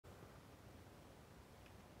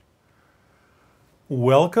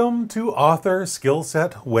Welcome to Author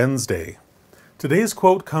Skillset Wednesday. Today's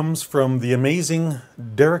quote comes from the amazing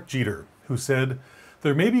Derek Jeter, who said,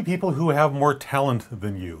 "There may be people who have more talent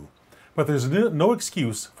than you, but there's no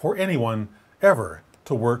excuse for anyone ever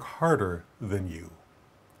to work harder than you."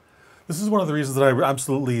 This is one of the reasons that I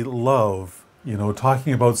absolutely love,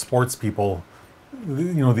 talking about sports people,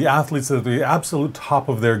 the athletes at the absolute top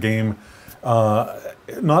of their game,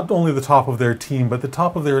 not only the top of their team, but the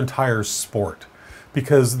top of their entire sport.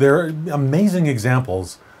 Because they're amazing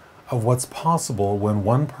examples of what's possible when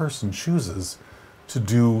one person chooses to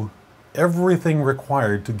do everything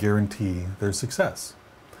required to guarantee their success.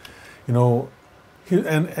 And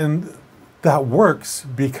that works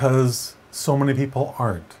because so many people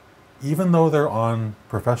aren't. Even though they're on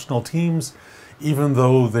professional teams, even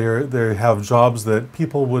though they have jobs that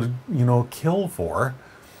people would, kill for,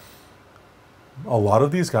 a lot of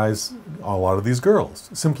these guys, a lot of these girls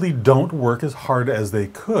simply don't work as hard as they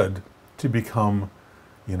could to become,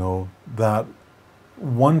 that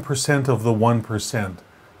 1% of the 1%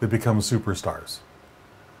 that become superstars.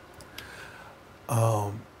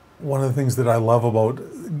 One of the things that I love about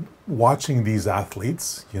watching these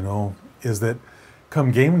athletes, is that come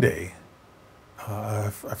game day, I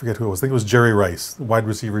forget who it was, I think it was Jerry Rice, wide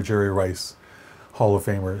receiver Jerry Rice, Hall of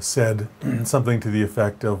Famer, said something to the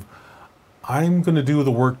effect of, "I'm going to do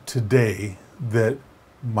the work today that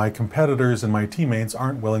my competitors and my teammates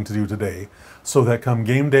aren't willing to do today, so that come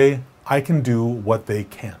game day, I can do what they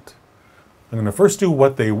can't. I'm going to first do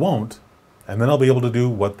what they won't, and then I'll be able to do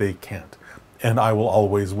what they can't. And I will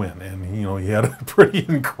always win." And, he had a pretty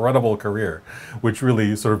incredible career, which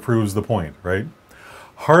really sort of proves the point, right?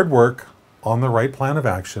 Hard work on the right plan of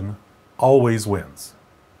action always wins.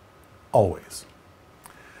 Always.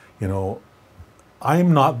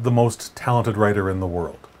 I'm not the most talented writer in the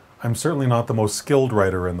world. I'm certainly not the most skilled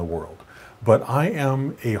writer in the world, but I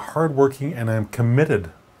am a hardworking and I'm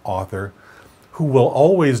committed author who will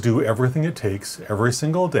always do everything it takes every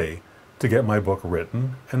single day to get my book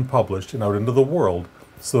written and published and out into the world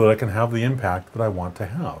so that I can have the impact that I want to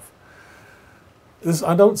have.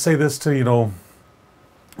 I don't say this to,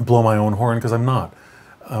 blow my own horn, because I'm not.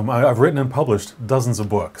 I've written and published dozens of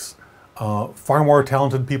books. Far more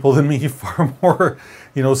talented people than me, far more,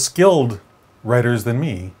 skilled writers than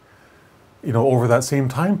me, over that same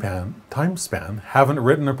time span, haven't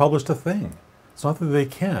written or published a thing. It's not that they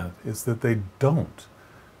can't, it's that they don't.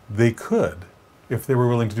 They could, if they were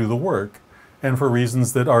willing to do the work, and for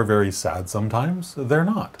reasons that are very sad sometimes, they're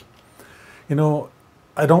not.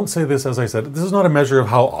 I don't say this, as I said, this is not a measure of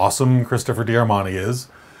how awesome Christopher D'Armani is,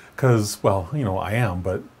 because, well, I am,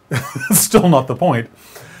 but it's still not the point.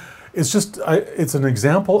 It's just, it's an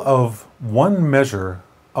example of one measure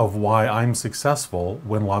of why I'm successful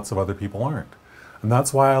when lots of other people aren't. And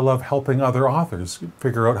that's why I love helping other authors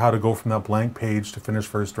figure out how to go from that blank page to finish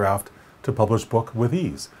first draft to published book with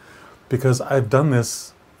ease. Because I've done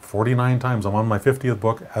this 49 times. I'm on my 50th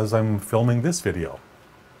book as I'm filming this video.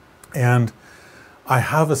 And I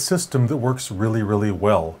have a system that works really, really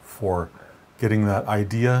well for getting that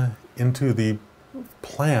idea into the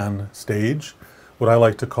plan stage, what I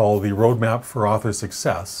like to call the roadmap for author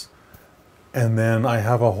success. And then I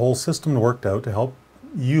have a whole system worked out to help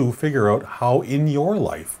you figure out how in your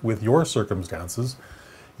life, with your circumstances,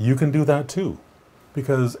 you can do that too.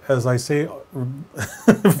 Because as I say,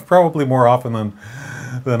 probably more often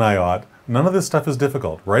than I ought, none of this stuff is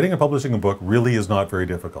difficult. Writing and publishing a book really is not very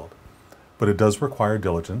difficult. But it does require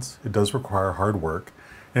diligence, it does require hard work,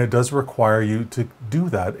 and it does require you to do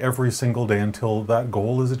that every single day until that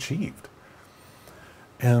goal is achieved.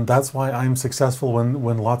 And that's why I'm successful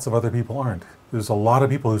when lots of other people aren't. There's a lot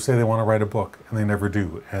of people who say they want to write a book and they never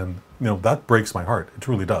do. And that breaks my heart. It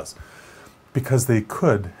truly does. Because they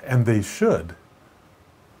could and they should,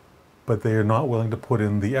 but they are not willing to put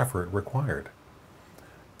in the effort required.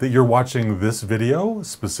 That you're watching this video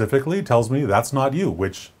specifically tells me that's not you,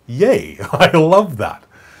 which, yay, I love that.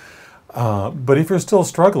 But if you're still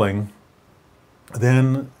struggling,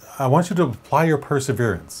 then I want you to apply your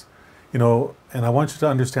perseverance. And I want you to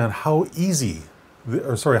understand how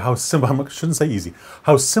how simple, I shouldn't say easy,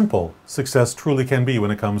 how simple success truly can be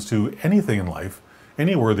when it comes to anything in life,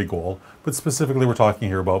 any worthy goal, but specifically we're talking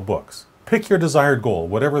here about books. Pick your desired goal,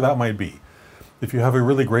 whatever that might be. If you have a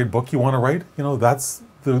really great book you want to write, that's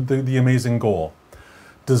the amazing goal.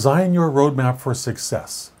 Design your roadmap for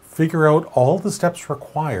success. Figure out all the steps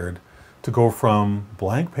required to go from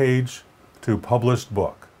blank page to published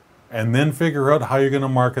book. And then figure out how you're going to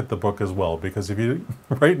market the book as well. Because if you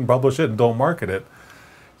write and publish it and don't market it,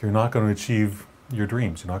 you're not going to achieve your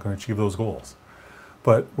dreams. You're not going to achieve those goals.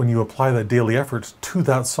 But when you apply that daily effort to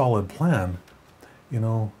that solid plan,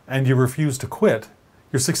 and you refuse to quit,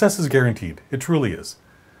 your success is guaranteed. It truly is.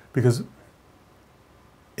 Because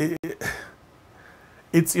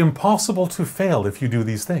it's impossible to fail if you do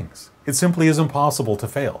these things. It simply is impossible to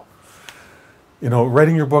fail.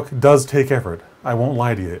 Writing your book does take effort. I won't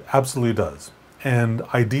lie to you. It absolutely does. And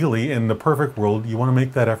ideally, in the perfect world, you want to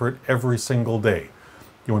make that effort every single day.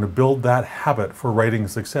 You want to build that habit for writing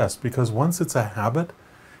success, because once it's a habit,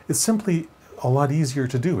 it's simply a lot easier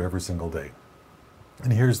to do every single day.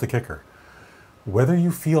 And here's the kicker. Whether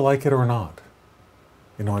you feel like it or not,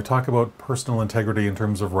 I talk about personal integrity in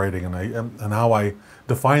terms of writing, and how I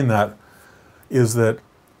define that is that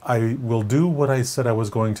I will do what I said I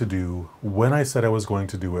was going to do when I said I was going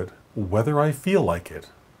to do it, whether I feel like it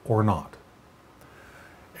or not.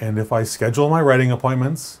 And if I schedule my writing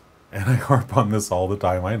appointments, and I harp on this all the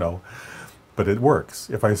time, I know, but it works.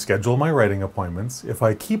 If I schedule my writing appointments, if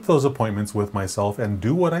I keep those appointments with myself and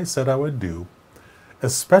do what I said I would do,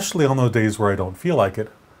 especially on those days where I don't feel like it,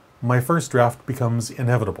 my first draft becomes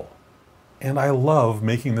inevitable. And I love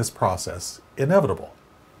making this process inevitable.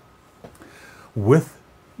 With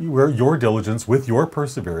your diligence, with your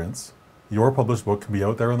perseverance, your published book can be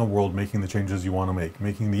out there in the world making the changes you want to make,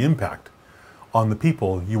 making the impact on the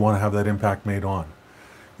people you want to have that impact made on.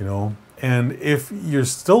 And if you're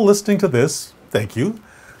still listening to this, thank you.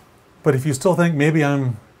 But if you still think maybe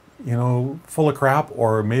I'm, full of crap,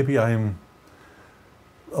 or maybe I'm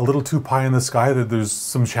a little too pie in the sky, that there's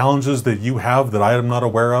some challenges that you have that I am not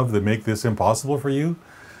aware of that make this impossible for you,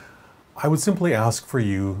 I would simply ask for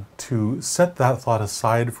you to set that thought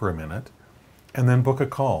aside for a minute and then book a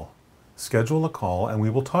call. Schedule a call, and we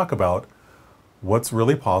will talk about what's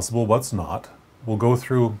really possible, what's not. We'll go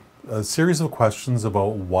through a series of questions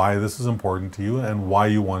about why this is important to you and why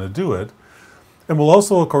you want to do it. And we'll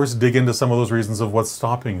also, of course, dig into some of those reasons of what's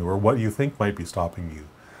stopping you or what you think might be stopping you.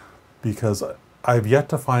 Because I've yet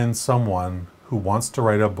to find someone who wants to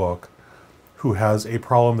write a book who has a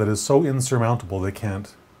problem that is so insurmountable they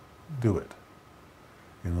can't do it.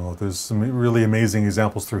 There's some really amazing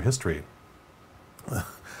examples through history.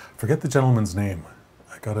 Forget the gentleman's name.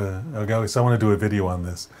 I want to do a video on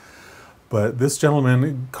this. But this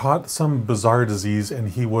gentleman caught some bizarre disease and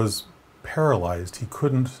he was paralyzed. He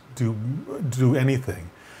couldn't do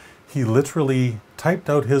anything. He literally typed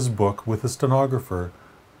out his book with a stenographer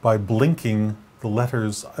by blinking the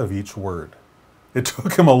letters of each word. It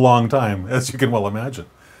took him a long time, as you can well imagine.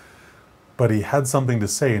 But he had something to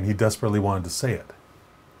say and he desperately wanted to say it.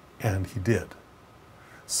 And he did.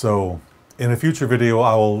 So in a future video,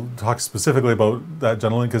 I will talk specifically about that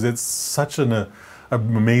gentleman, because it's such an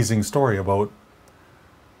amazing story about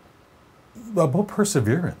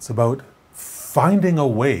perseverance, about finding a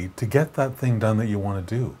way to get that thing done that you want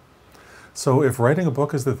to do. So if writing a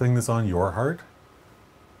book is the thing that's on your heart,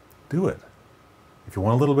 do it. If you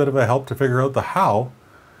want a little bit of a help to figure out the how,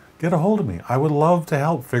 get a hold of me. I would love to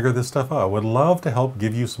help figure this stuff out. I would love to help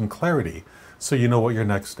give you some clarity so you know what your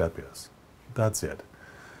next step is. That's it.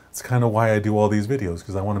 It's kind of why I do all these videos,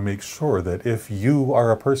 because I want to make sure that if you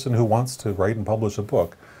are a person who wants to write and publish a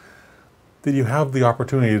book, that you have the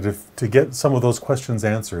opportunity to get some of those questions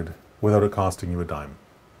answered without it costing you a dime.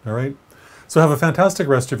 All right? So have a fantastic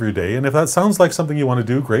rest of your day. And if that sounds like something you want to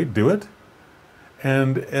do, great, do it.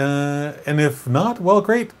 And if not, well,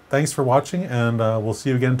 great. Thanks for watching, and we'll see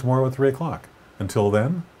you again tomorrow at 3 o'clock. Until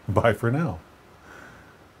then, bye for now.